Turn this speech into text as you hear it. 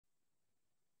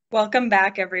Welcome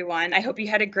back, everyone. I hope you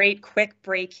had a great quick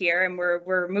break here, and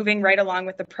we're moving right along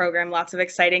with the program. Lots of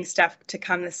exciting stuff to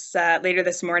come later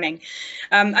this morning.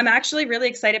 I'm actually really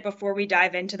excited before we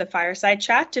dive into the fireside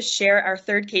chat to share our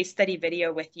third case study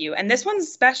video with you. And this one's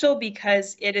special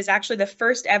because it is actually the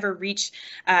first ever Reach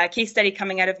case study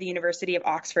coming out of the University of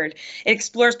Oxford. It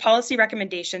explores policy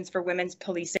recommendations for women's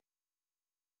policing.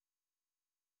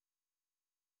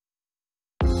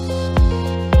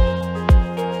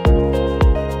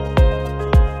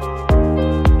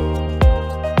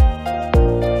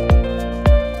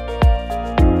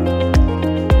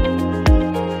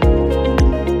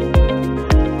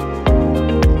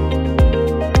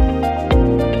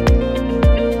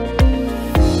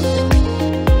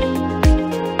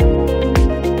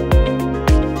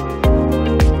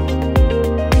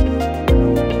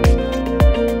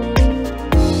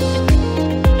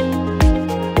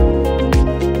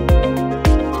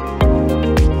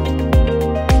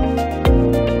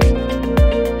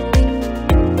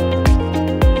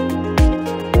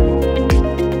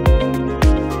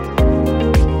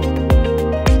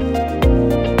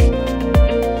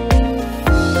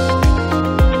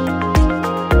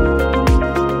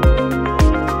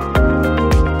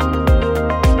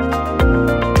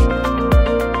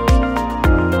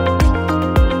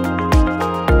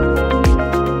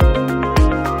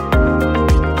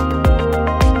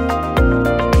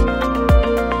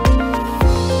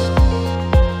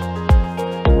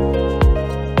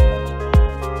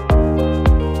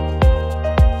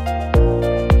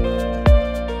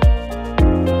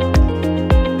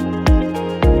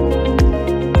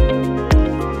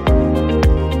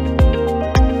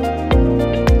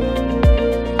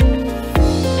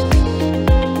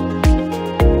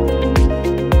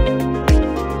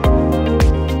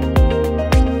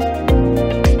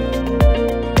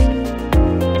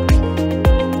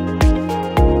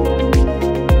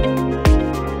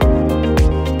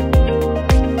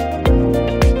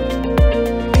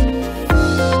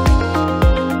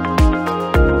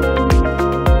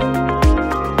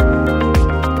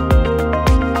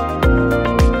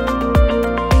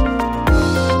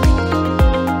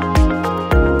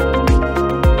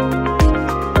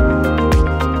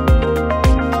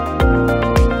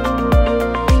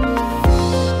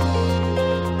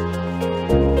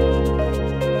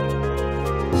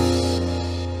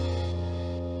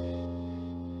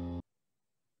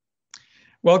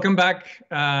 Welcome back,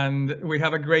 and we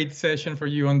have a great session for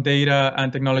you on data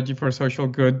and technology for social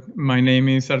good. My name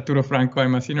is Arturo Franco.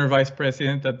 I'm a Senior Vice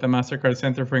President at the Mastercard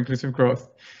Center for Inclusive Growth.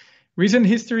 Recent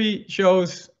history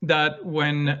shows that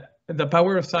when the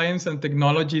power of science and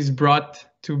technology is brought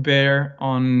to bear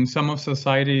on some of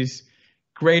society's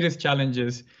greatest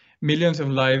challenges, millions of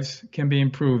lives can be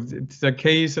improved. It's the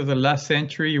case of the last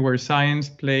century where science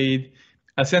played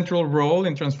a central role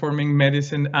in transforming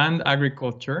medicine and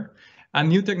agriculture. And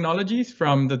new technologies,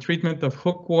 from the treatment of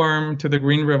hookworm to the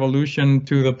green revolution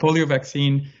to the polio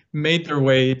vaccine, made their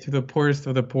way to the poorest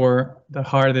of the poor, the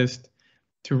hardest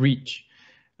to reach.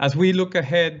 As we look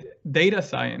ahead, data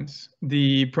science,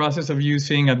 the process of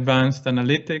using advanced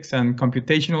analytics and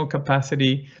computational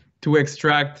capacity to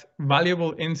extract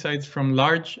valuable insights from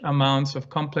large amounts of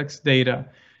complex data,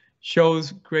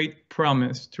 shows great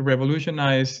promise to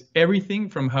revolutionize everything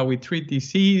from how we treat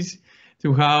disease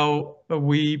to how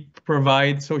we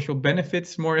provide social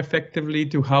benefits more effectively,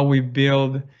 to how we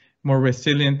build more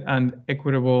resilient and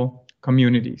equitable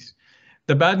communities.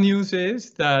 The bad news is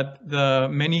that the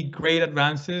many great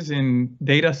advances in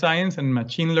data science and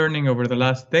machine learning over the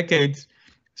last decades,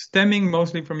 stemming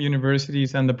mostly from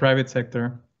universities and the private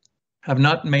sector, have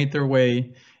not made their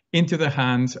way into the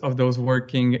hands of those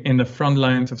working in the front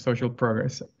lines of social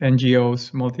progress, NGOs,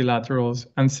 multilaterals,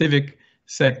 and civic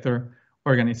sector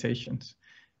organizations.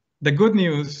 The good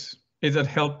news is that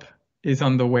help is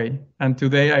on the way. And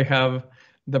today I have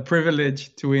the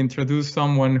privilege to introduce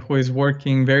someone who is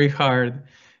working very hard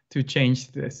to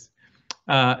change this.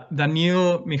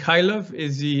 Danil Mikhailov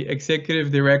is the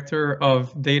executive director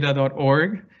of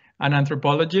data.org, an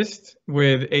anthropologist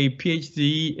with a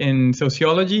PhD in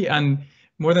sociology and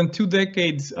more than 2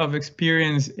 decades of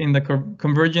experience in the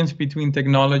convergence between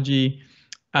technology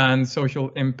and social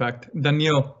impact.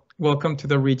 Danil, welcome to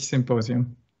the Reach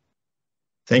Symposium.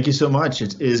 Thank you so much.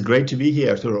 It is great to be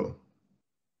here, Arturo.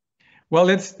 Well,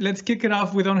 let's kick it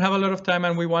off. We don't have a lot of time,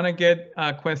 and we want to get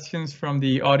questions from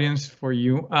the audience for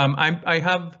you. I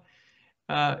have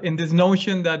in this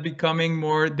notion that becoming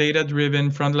more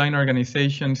data-driven frontline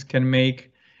organizations can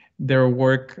make their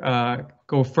work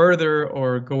go further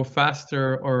or go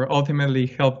faster or ultimately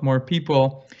help more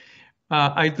people.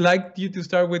 I'd like you to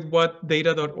start with what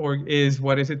data.org is,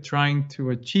 what is it trying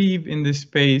to achieve in this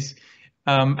space,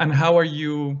 and how are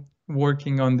you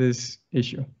working on this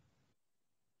issue?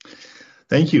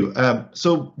 Thank you.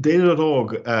 So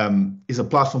data.org is a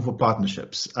platform for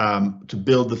partnerships to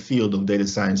build the field of data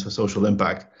science for social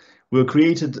impact. We were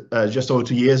created just over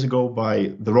 2 years ago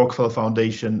by the Rockefeller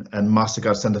Foundation and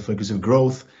Mastercard Center for Inclusive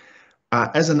Growth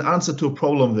as an answer to a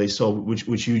problem they saw,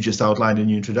 which you just outlined in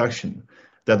your introduction,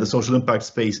 that the social impact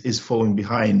space is falling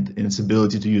behind in its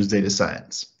ability to use data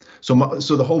science. So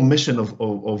the whole mission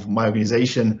of my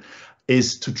organization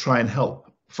is to try and help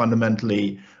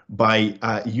fundamentally by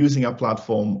using our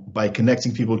platform, by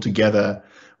connecting people together,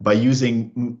 by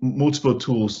using multiple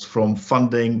tools from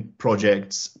funding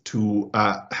projects to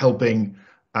helping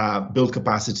build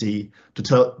capacity, to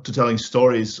telling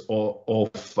stories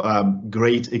of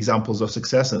great examples of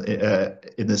success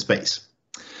in this space.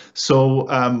 So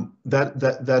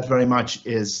that very much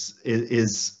is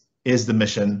the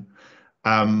mission,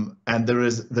 and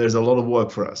there's a lot of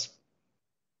work for us.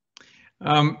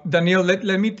 Danil,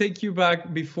 let me take you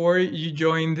back. Before you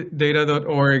joined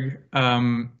data.org,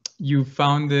 you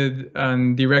founded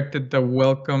and directed the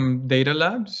Wellcome Data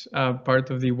Labs, part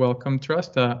of the Wellcome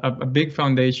Trust, a big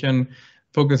foundation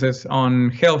focuses on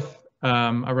health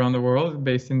around the world,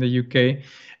 based in the UK.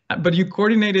 But you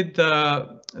coordinated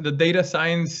the data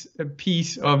science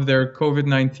piece of their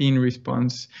COVID-19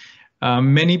 response.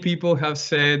 Many people have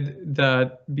said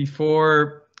that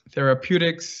before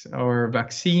therapeutics or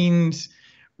vaccines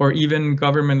or even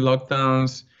government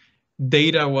lockdowns,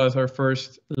 data was our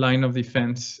first line of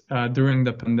defense during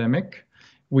the pandemic.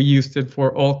 We used it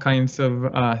for all kinds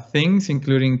of things,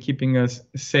 including keeping us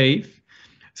safe.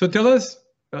 So tell us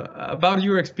about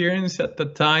your experience at the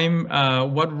time.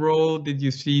 What role did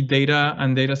you see data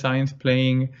and data science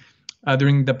playing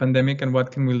during the pandemic, and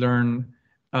what can we learn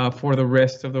for the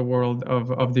rest of the world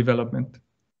of development?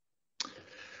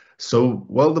 So,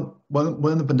 well,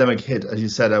 when the pandemic hit, as you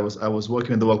said, I was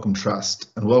working with the Wellcome Trust,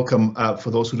 and Wellcome,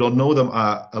 for those who don't know them,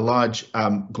 are a large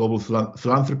global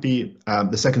philanthropy,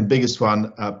 the second biggest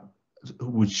one,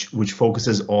 which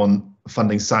focuses on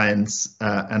funding science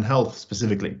and health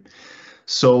specifically.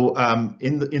 So,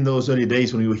 in those early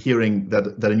days when we were hearing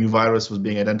that a new virus was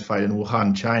being identified in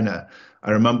Wuhan, China, I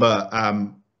remember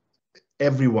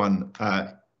everyone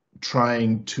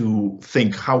trying to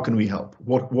think, how can we help?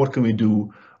 What can we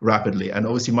do rapidly? And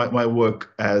obviously my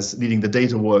work as leading the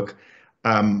data work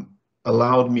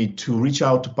allowed me to reach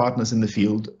out to partners in the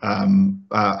field,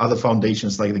 other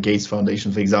foundations like the Gates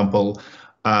Foundation, for example,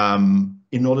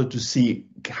 in order to see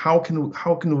how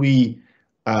can we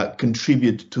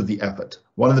contribute to the effort.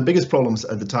 One of the biggest problems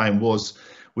at the time was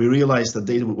we realized that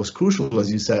data was crucial,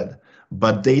 as you said,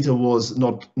 but data was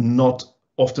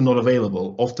often not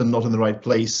available, often not in the right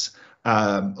place,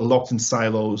 locked in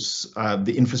silos.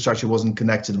 The infrastructure wasn't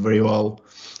connected very well.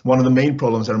 One of the main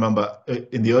problems I remember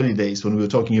in the early days when we were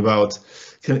talking about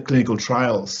clinical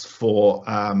trials for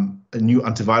new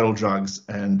antiviral drugs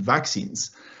and vaccines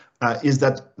is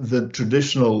that the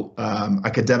traditional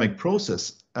academic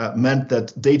process meant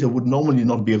that data would normally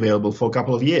not be available for a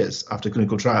couple of years after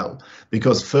clinical trial,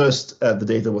 because first the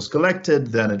data was collected,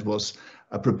 then it was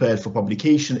prepared for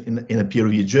publication in a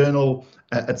peer-reviewed journal,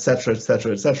 etc.,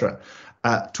 etc., etc.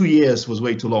 2 years was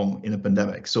way too long in a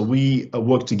pandemic. So we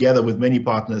worked together with many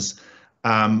partners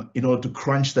in order to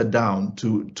crunch that down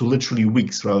to literally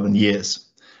weeks rather than years.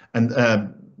 And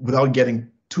without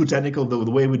getting too technical,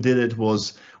 the way we did it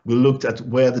was we looked at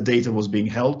where the data was being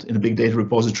held in the big data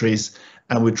repositories,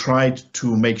 and we tried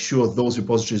to make sure those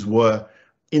repositories were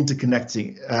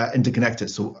interconnected,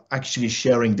 so actually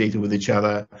sharing data with each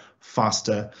other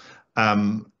faster,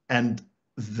 and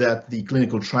that the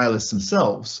clinical trialists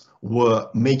themselves were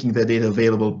making their data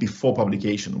available before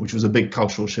publication, which was a big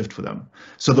cultural shift for them.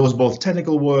 So there was both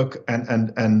technical work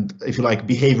and if you like,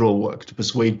 behavioral work to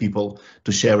persuade people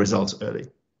to share results early.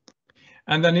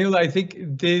 And Danil, I think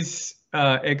this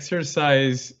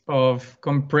exercise of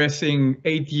compressing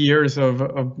 8 years of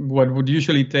what would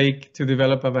usually take to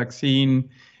develop a vaccine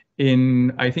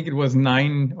in, I think it was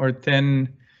 9 or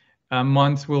 10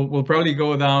 months, will probably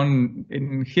go down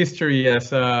in history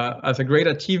as a great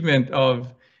achievement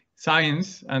of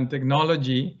science and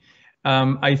technology.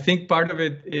 I think part of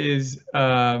it is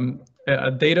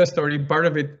a data story. Part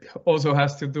of it also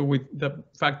has to do with the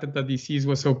fact that the disease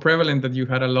was so prevalent that you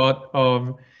had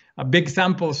a big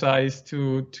sample size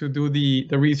to do the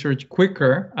research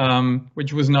quicker,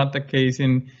 which was not the case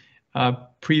in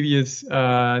previous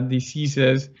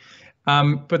diseases.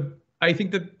 But I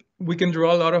think that we can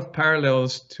draw a lot of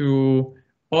parallels to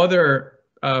other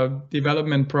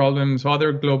development problems,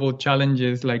 other global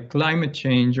challenges like climate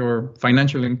change or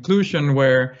financial inclusion,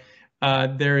 where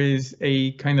there is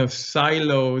a kind of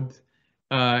siloed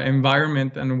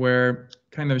environment, and where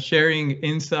kind of sharing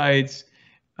insights,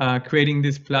 creating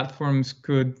these platforms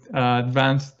could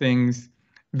advance things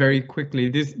very quickly.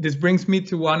 This brings me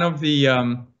to one of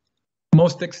the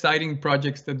most exciting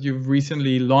projects that you've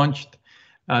recently launched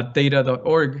at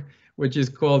data.org, which is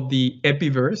called the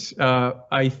Epiverse.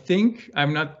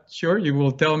 I'm not sure, you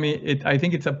will tell me, I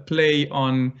think it's a play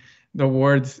on the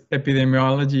words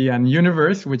epidemiology and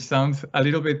universe, which sounds a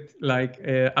little bit like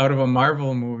out of a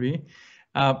Marvel movie.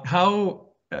 How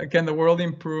can the world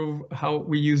improve how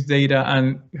we use data,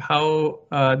 and how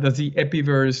does the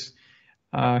Epiverse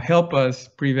help us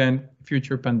prevent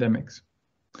future pandemics?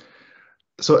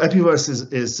 So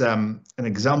Epiverse is an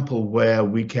example where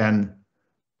we can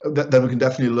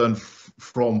definitely learn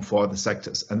from for other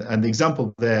sectors. And the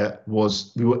example there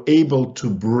was we were able to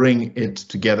bring it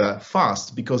together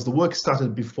fast because the work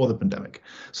started before the pandemic.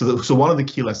 So one of the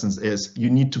key lessons is you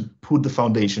need to put the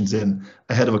foundations in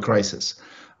ahead of a crisis,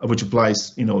 which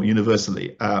applies,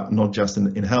 universally, not just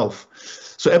in health.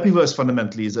 So Epiverse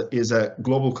fundamentally is a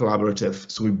global collaborative.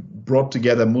 So we brought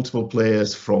together multiple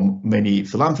players from many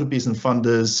philanthropies and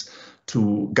funders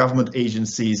to government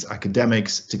agencies,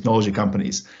 academics, technology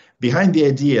companies, behind the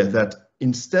idea that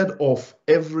instead of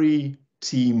every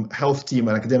team, health team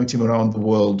and academic team around the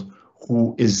world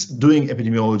who is doing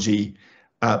epidemiology,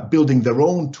 building their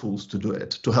own tools to do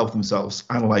it, to help themselves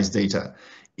analyze data,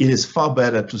 it is far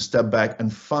better to step back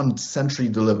and fund centrally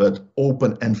delivered,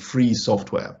 open and free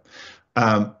software.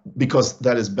 Because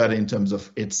that is better in terms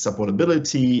of its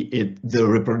supportability, the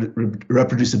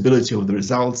reproducibility of the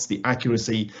results, the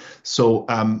accuracy. So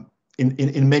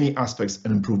in many aspects,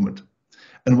 an improvement.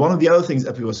 And one of the other things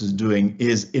Epiverse is doing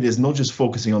is it is not just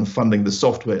focusing on funding the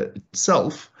software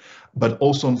itself, but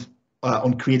also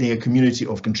on creating a community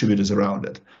of contributors around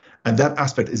it. And that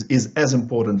aspect is as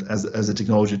important as the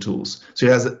technology tools. So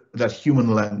it has that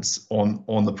human lens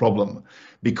on the problem,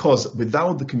 because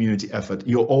without the community effort,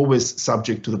 you're always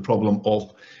subject to the problem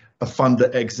of a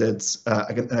funder exits,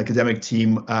 an academic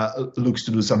team looks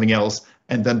to do something else,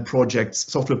 and then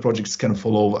software projects can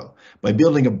fall over. By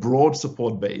building a broad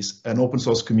support base, an open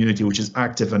source community which is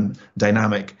active and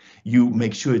dynamic, you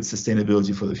make sure it's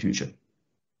sustainability for the future.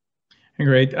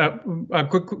 Great. A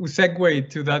quick segue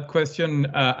to that question.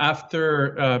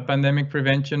 After pandemic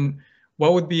prevention,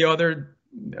 what would be other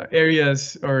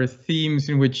areas or themes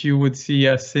in which you would see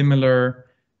a similar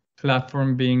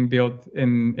platform being built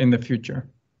in the future?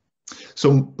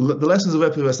 So the lessons of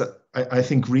Epiverse, I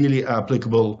think, really are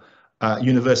applicable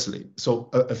universally. So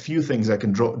a few things I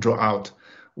can draw out.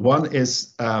 One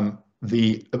is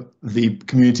the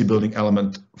community building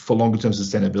element for longer term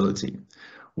sustainability.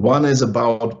 One is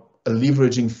about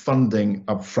leveraging funding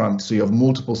upfront, so you have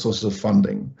multiple sources of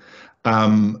funding.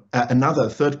 Another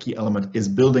third key element is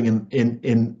building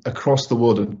in across the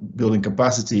world and building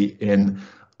capacity in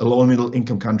low and middle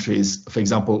income countries, for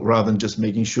example, rather than just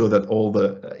making sure that all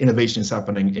the innovation is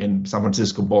happening in San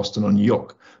Francisco, Boston, or New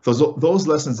York. Those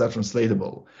lessons are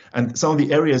translatable. And some of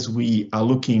the areas we are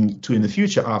looking to in the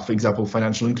future are, for example,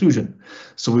 financial inclusion.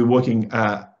 So we're working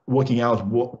out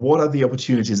what are the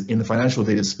opportunities in the financial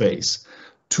data space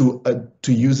to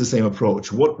use the same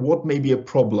approach. What may be a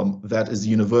problem that is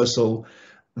universal,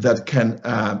 that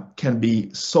can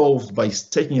be solved by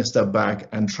taking a step back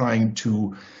and trying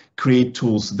to create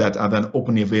tools that are then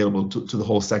openly available to the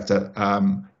whole sector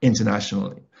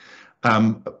internationally.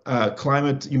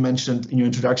 Climate, you mentioned in your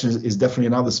introduction, is definitely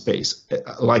another space.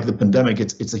 Like the pandemic,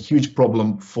 it's a huge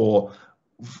problem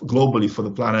globally for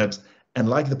the planet. And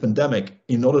like the pandemic,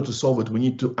 in order to solve it, we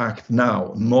need to act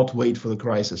now, not wait for the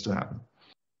crisis to happen.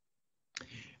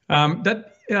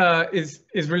 That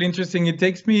is really interesting. It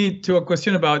takes me to a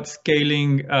question about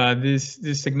scaling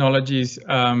these technologies.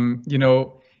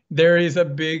 There is a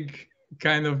big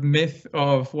kind of myth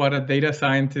of what a data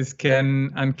scientist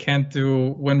can and can't do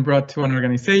when brought to an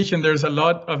organization. There's a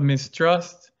lot of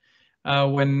mistrust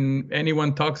when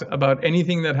anyone talks about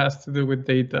anything that has to do with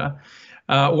data.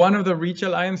 One of the Reach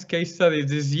Alliance case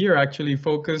studies this year actually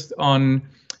focused on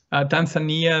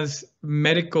Tanzania's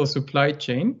medical supply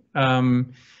chain.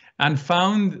 And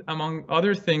found, among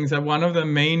other things, that one of the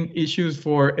main issues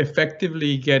for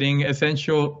effectively getting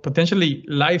essential, potentially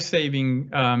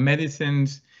life-saving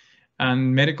medicines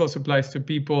and medical supplies to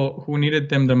people who needed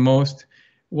them the most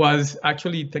was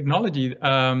actually technology.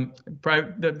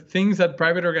 The things that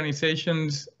private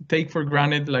organizations take for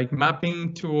granted, like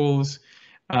mapping tools,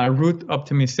 route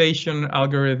optimization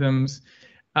algorithms.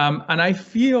 And I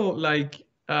feel like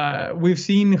we've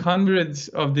seen hundreds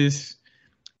of these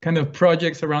kind of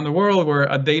projects around the world where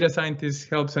a data scientist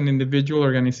helps an individual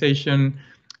organization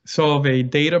solve a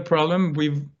data problem.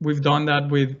 We've done that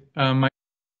with my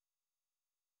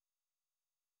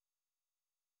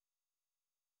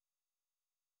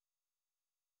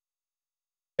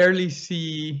rarely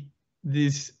see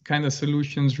these kind of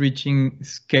solutions reaching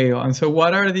scale. And so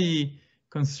what are the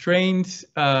constraints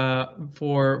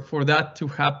for that to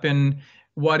happen?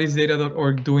 What is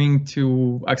data.org doing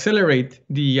to accelerate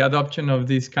the adoption of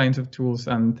these kinds of tools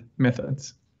and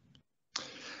methods?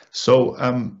 So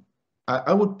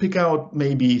I would pick out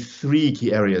maybe 3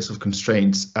 key areas of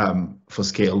constraints for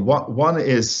scale. One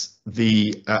is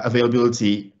the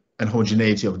availability and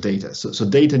homogeneity of data. So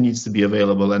data needs to be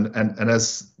available, and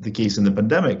as the case in the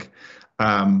pandemic,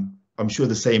 I'm sure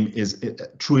the same is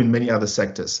true in many other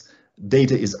sectors.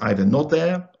 Data is either not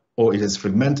there, or it is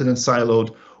fragmented and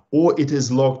siloed, or it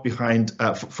is locked behind,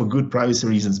 for good privacy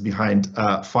reasons, behind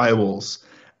firewalls,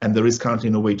 and there is currently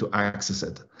no way to access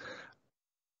it.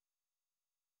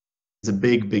 It's a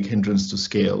big hindrance to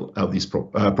scale of these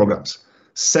programs.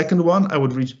 Second one I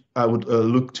would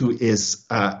look to is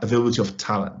availability of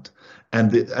talent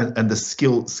and the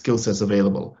skill sets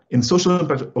available. In social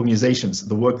impact organizations,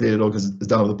 the work Data.org has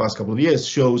done over the past couple of years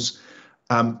shows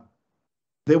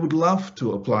they would love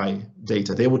to apply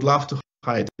data. They would love to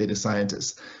hire data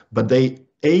scientists, but they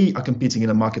are competing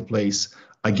in a marketplace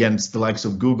against the likes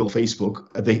of Google,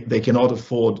 Facebook. They cannot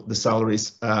afford the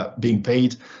salaries being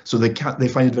paid, so they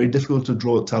find it very difficult to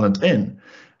draw talent in.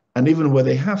 And even where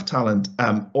they have talent,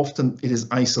 often it is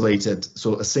isolated.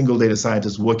 So a single data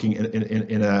scientist working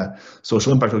in a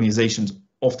social impact organization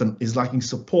often is lacking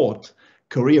support,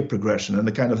 career progression, and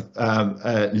the kind of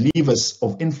levers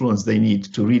of influence they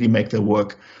need to really make their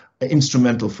work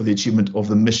instrumental for the achievement of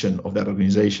the mission of that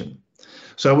organization.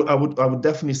 So I would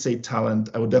definitely say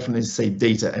talent. I would definitely say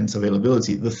data and its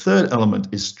availability. The third element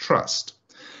is trust.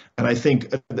 And I think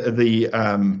the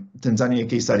Tanzania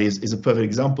case study is a perfect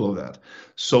example of that.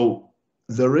 So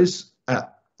there is a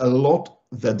lot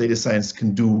that data science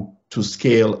can do to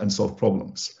scale and solve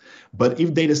problems. But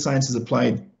if data science is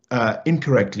applied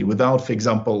incorrectly, without, for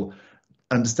example,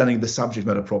 understanding the subject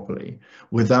matter properly,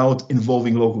 without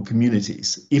involving local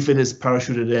communities, if it is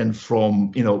parachuted in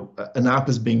from, an app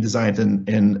is being designed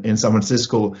in San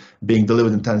Francisco, being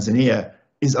delivered in Tanzania,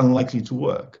 is unlikely to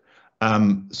work.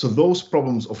 So those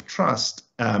problems of trust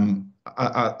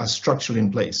are structurally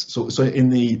in place. So in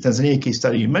the Tanzania case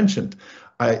study you mentioned,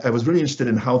 I was really interested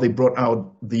in how they brought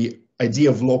out the idea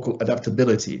of local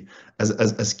adaptability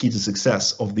as key to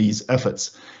success of these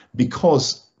efforts,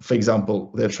 because, for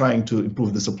example, they're trying to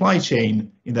improve the supply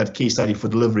chain in that case study for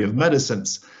delivery of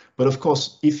medicines. But of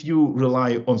course, if you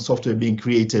rely on software being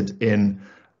created in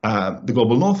the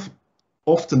global north,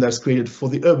 often that's created for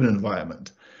the urban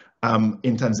environment.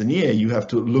 In Tanzania, you have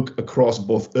to look across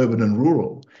both urban and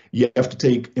rural. You have to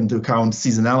take into account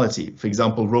seasonality. For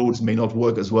example, roads may not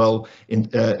work as well in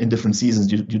different seasons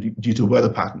due to weather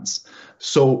patterns.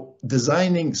 So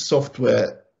designing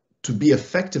software to be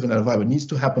effective in that environment needs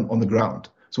to happen on the ground.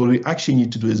 So what we actually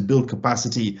need to do is build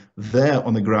capacity there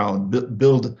on the ground,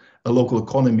 build a local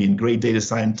economy and great data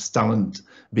science talent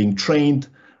being trained,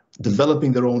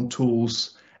 developing their own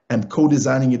tools, and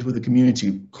co-designing it with the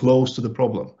community close to the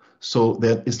problem, so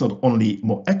that it's not only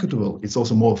more equitable, it's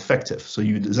also more effective. So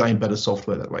you design better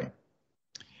software that way.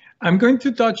 I'm going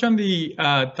to touch on the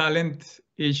talent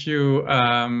issue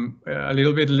a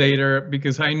little bit later,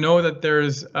 because I know that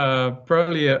there's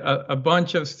probably a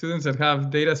bunch of students that have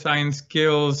data science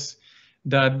skills,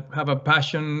 that have a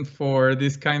passion for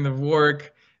this kind of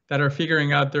work, that are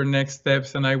figuring out their next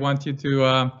steps. And I want you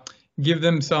to give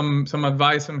them some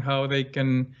advice on how they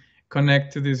can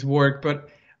connect to this work. But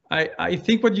I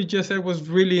think what you just said was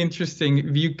really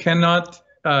interesting. You cannot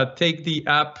take the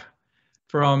app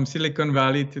from Silicon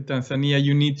Valley to Tanzania.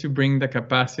 You need to bring the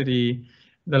capacity,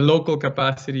 the local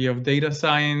capacity of data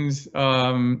science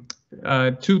to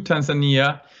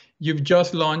Tanzania. You've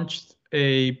just launched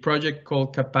a project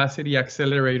called Capacity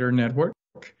Accelerator Network.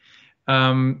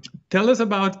 Tell us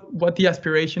about what the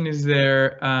aspiration is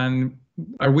there, and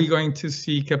are we going to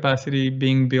see capacity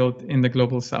being built in the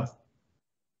Global South?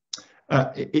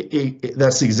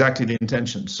 That's exactly the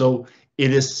intention. So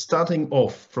it is starting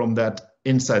off from that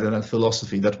insight and that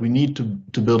philosophy that we need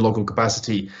to build local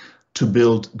capacity, to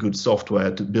build good software,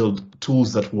 to build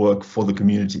tools that work for the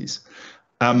communities.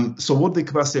 So what the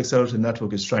Capacity Accelerator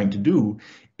Network is trying to do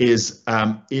is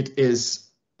it is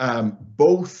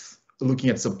both looking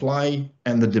at supply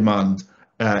and the demand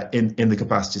in the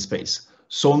capacity space.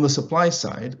 So on the supply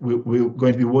side, we're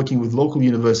going to be working with local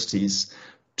universities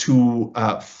to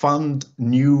fund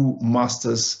new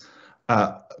master's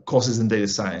courses in data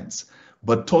science,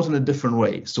 but taught in a different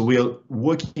way. So we are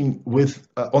working with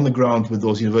on the ground with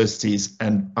those universities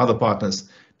and other partners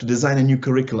to design a new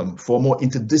curriculum for a more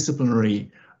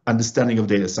interdisciplinary understanding of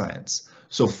data science.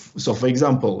 So for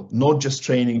example, not just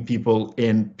training people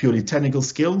in purely technical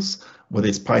skills, whether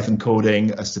it's Python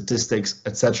coding, statistics,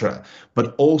 etc.,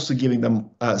 but also giving them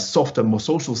softer, more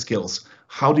social skills.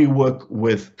 How do you work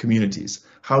with communities?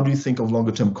 How do you think of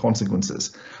longer-term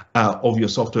consequences of your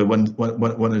software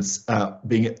when it's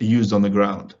being used on the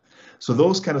ground? So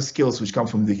those kind of skills which come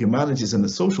from the humanities and the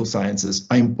social sciences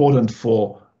are important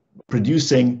for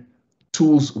producing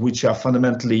tools which are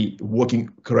fundamentally working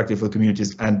correctly for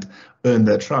communities and earn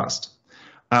their trust.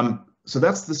 So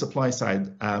that's the supply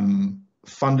side,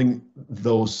 funding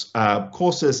those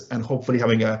courses and hopefully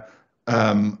having a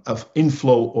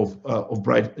inflow of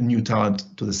bright new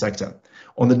talent to the sector.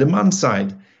 On the demand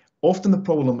side, often the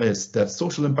problem is that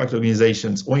social impact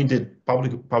organizations or indeed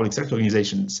public sector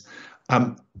organizations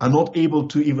are not able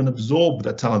to even absorb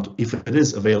that talent if it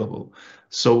is available.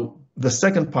 So the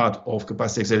second part of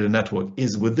Capacity Accelerator Network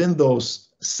is within those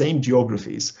same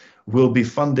geographies, we'll be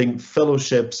funding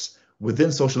fellowships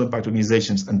within social impact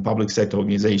organizations and public sector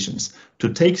organizations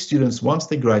to take students once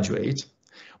they graduate.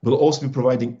 We'll also be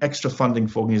providing extra funding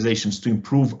for organizations to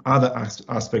improve other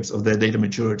aspects of their data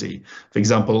maturity. For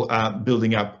example,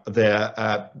 building up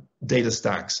their data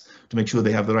stacks to make sure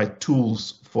they have the right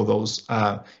tools for those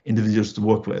individuals to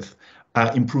work with.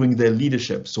 Improving their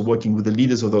leadership, so working with the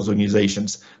leaders of those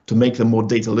organizations to make them more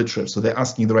data literate, so they're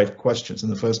asking the right questions in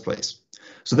the first place.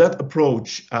 So that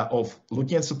approach of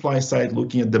looking at supply side,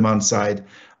 looking at demand side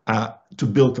to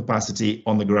build capacity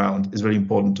on the ground is very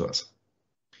important to us.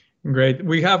 Great.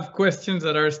 We have questions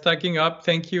that are stacking up.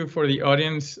 Thank you for the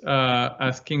audience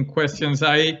asking questions.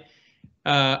 I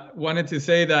wanted to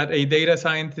say that a data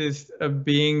scientist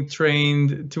being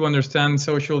trained to understand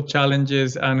social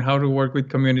challenges and how to work with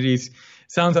communities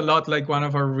sounds a lot like one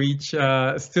of our Reach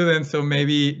students. So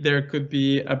maybe there could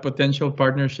be a potential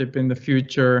partnership in the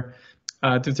future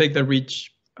to take the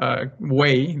Reach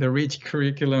way, the Reach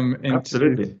curriculum into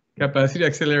Absolutely. Capacity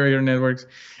Accelerator networks.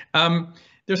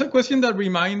 There's a question that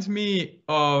reminds me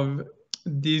of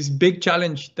this big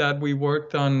challenge that we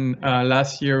worked on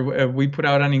last year. We put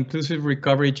out an inclusive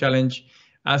recovery challenge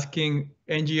asking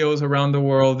NGOs around the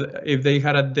world if they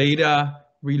had a data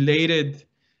related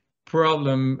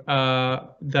problem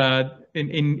that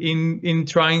in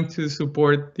trying to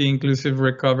support the inclusive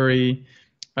recovery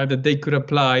that they could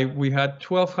apply. We had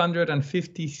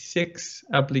 1,256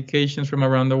 applications from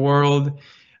around the world,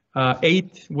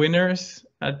 8 winners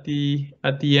at the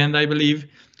end, I believe.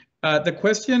 The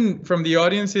question from the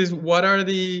audience is, what are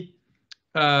the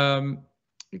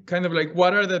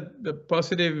what are the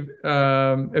positive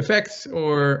effects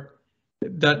or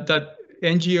that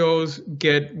NGOs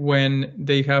get when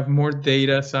they have more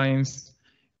data science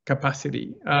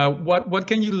capacity? What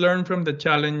can you learn from the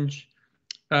challenge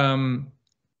and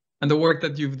the work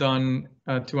that you've done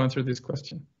to answer this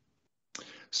question?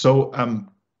 So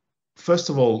first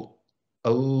of all, a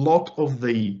lot of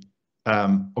the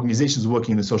organizations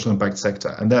working in the social impact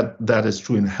sector, and that is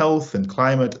true in health and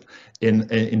climate,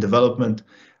 in development,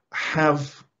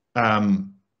 have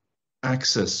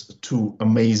access to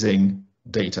amazing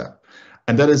data.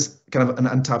 And that is kind of an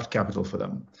untapped capital for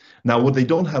them. Now, what they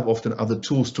don't have often are the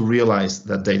tools to realize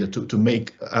that data, to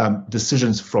make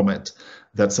decisions from it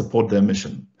that support their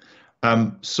mission.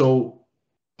 So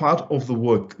part of the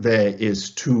work there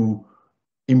is to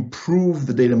improve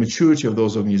the data maturity of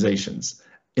those organizations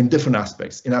in different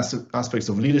aspects, in aspects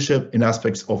of leadership, in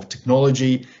aspects of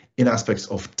technology, in aspects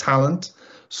of talent,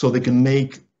 so they can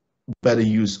make better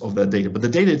use of that data. But the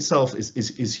data itself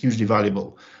is hugely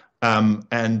valuable.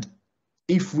 And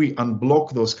if we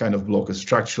unblock those kind of blockers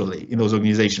structurally in those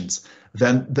organizations,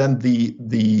 then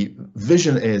the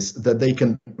vision is that they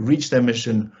can reach their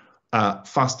mission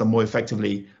faster, more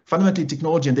effectively. Fundamentally,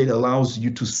 technology and data allows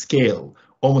you to scale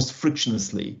almost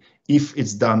frictionlessly if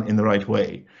it's done in the right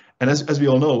way. And as we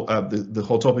all know, the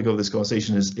whole topic of this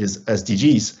conversation is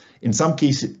SDGs. In some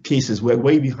cases, we're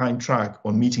way behind track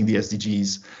on meeting the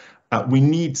SDGs. We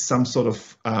need some sort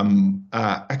of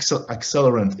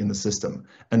accelerant in the system.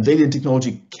 And data and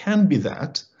technology can be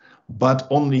that, but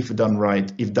only if done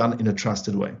right, if done in a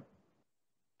trusted way.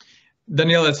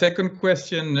 Danil, a second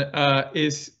question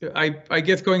is, I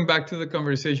guess going back to the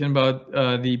conversation about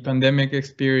the pandemic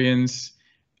experience,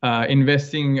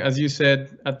 investing, as you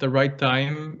said, at the right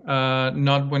time,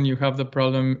 not when you have the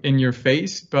problem in your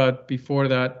face, but before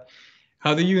that.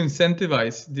 How do you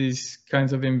incentivize these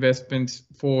kinds of investments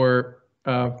for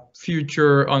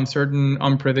future uncertain,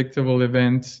 unpredictable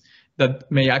events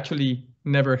that may actually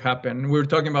never happen? We're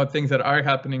talking about things that are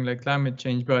happening like climate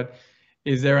change, but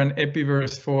is there an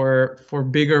epiverse for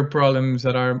bigger problems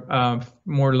that are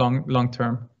more long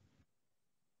term?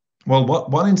 Well,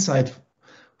 one insight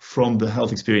from the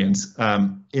health experience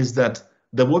is that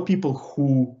there were people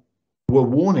who were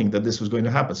warning that this was going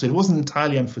to happen. So it wasn't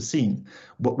entirely unforeseen.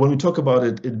 But when we talk about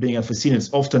it being unforeseen,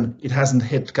 it's often it hasn't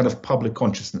hit kind of public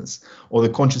consciousness or the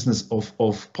consciousness of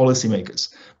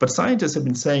policymakers. But scientists have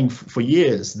been saying for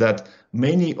years that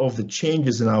many of the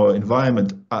changes in our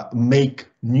environment make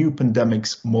new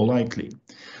pandemics more likely.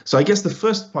 So I guess the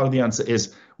first part of the answer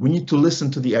is we need to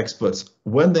listen to the experts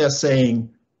when they are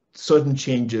saying certain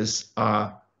changes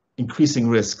are increasing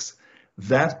risks.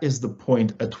 That is the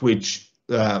point at which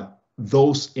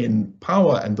those in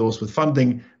power and those with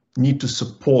funding need to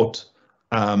support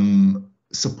them.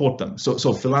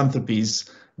 So philanthropies,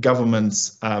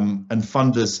 governments, and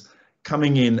funders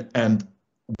coming in, and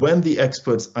when the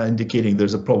experts are indicating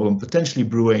there's a problem potentially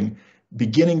brewing,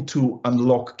 beginning to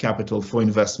unlock capital for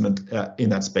investment in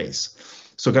that space.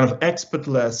 So kind of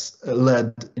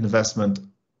expert-led investment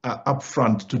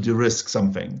upfront to de-risk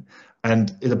something.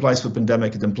 And it applies for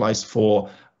pandemic, it applies for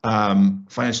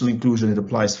financial inclusion, it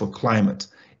applies for climate.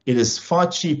 It is far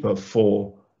cheaper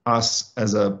for us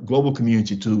as a global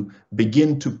community to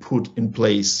begin to put in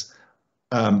place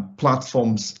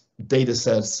platforms, data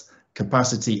sets,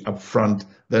 capacity upfront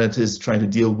than it is trying to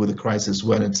deal with a crisis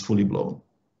when it's fully blown.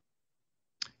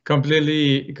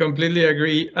 Completely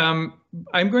agree.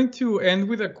 I'm going to end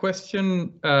with a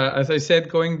question, as I said,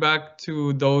 going back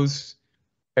to those,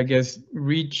 I guess,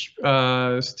 Reach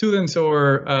students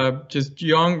or just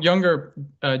younger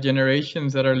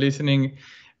generations that are listening.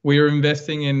 We are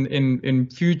investing in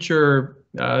future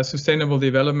sustainable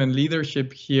development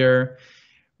leadership here.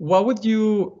 What would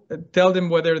you tell them,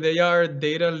 whether they are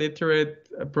data literate,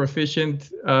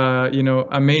 proficient,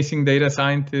 amazing data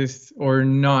scientists or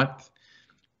not?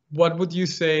 What would you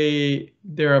say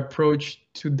their approach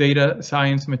to data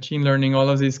science, machine learning, all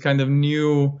of these kind of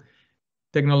new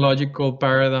technological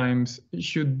paradigms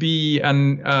should be,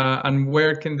 and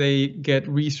where can they get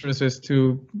resources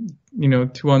to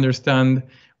understand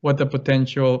what the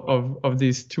potential of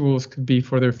these tools could be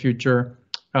for their future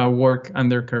work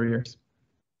and their careers?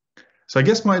 So I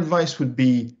guess my advice would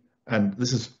be, and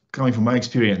this is coming from my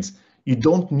experience, you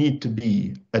don't need to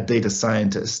be a data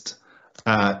scientist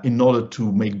in order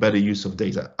to make better use of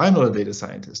data. I'm not a data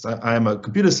scientist. I am a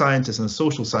computer scientist and a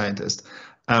social scientist.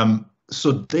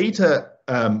 So data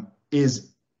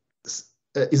is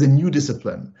a new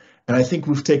discipline, and I think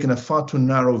we've taken a far too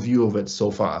narrow view of it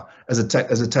so far as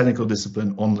a technical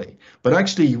discipline only. But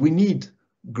actually, we need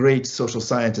great social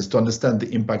scientists to understand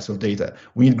the impacts of data.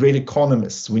 We need great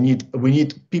economists. We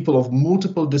need people of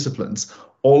multiple disciplines,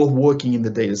 all working in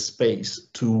the data space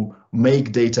to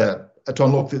make data, to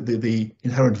unlock the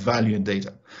inherent value in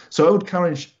data. So I would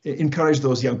encourage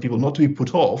those young people not to be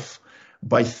put off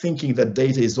by thinking that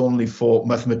data is only for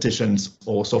mathematicians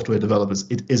or software developers.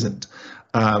 It isn't.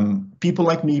 People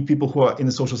like me, people who are in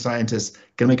the social sciences,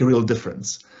 can make a real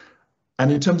difference.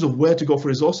 And in terms of where to go for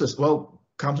resources, well,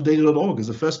 come to data.org is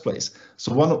the first place.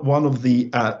 So one of the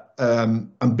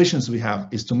ambitions we have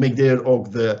is to make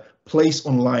data.org the place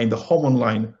online, the home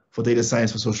online for data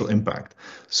science for social impact.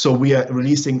 So we are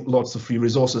releasing lots of free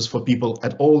resources for people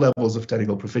at all levels of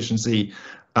technical proficiency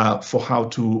for how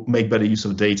to make better use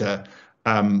of data.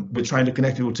 We're trying to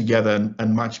connect people together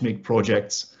and match-make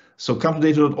projects. So come to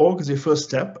data.org is your first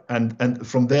step, and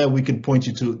from there we can point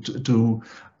you to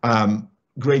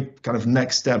great kind of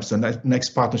next steps and next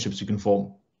partnerships you can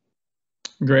form.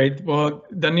 Great. Well,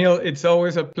 Danil, it's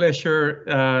always a pleasure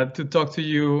to talk to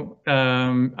you.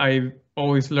 I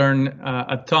always learn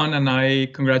a ton, and I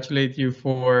congratulate you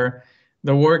for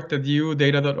the work that you,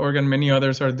 data.org, and many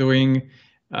others are doing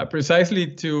precisely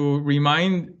to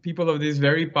remind people of this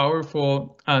very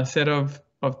powerful set of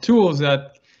tools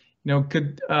that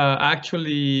could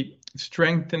actually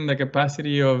strengthen the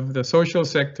capacity of the social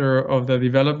sector, of the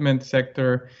development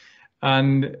sector,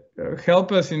 and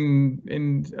help us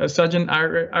in such an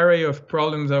array of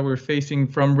problems that we're facing,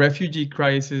 from refugee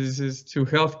crises to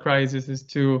health crises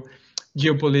to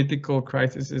geopolitical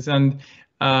crises. And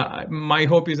my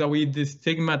hope is that we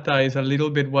destigmatize a little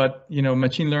bit what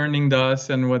machine learning does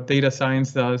and what data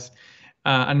science does,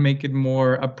 and make it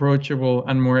more approachable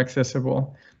and more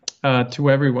accessible to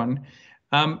everyone.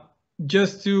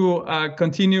 Just to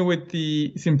continue with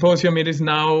the symposium, it is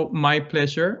now my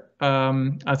pleasure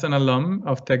as an alum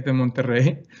of Tec de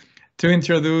Monterrey to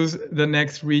introduce the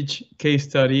next Reach case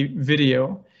study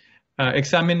video,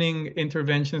 examining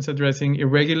interventions addressing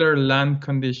irregular land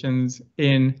conditions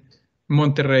in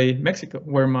Monterrey, Mexico,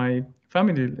 where my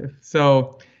family live.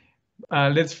 So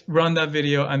let's run that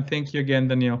video, and thank you again,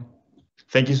 Danil.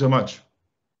 Thank you so much.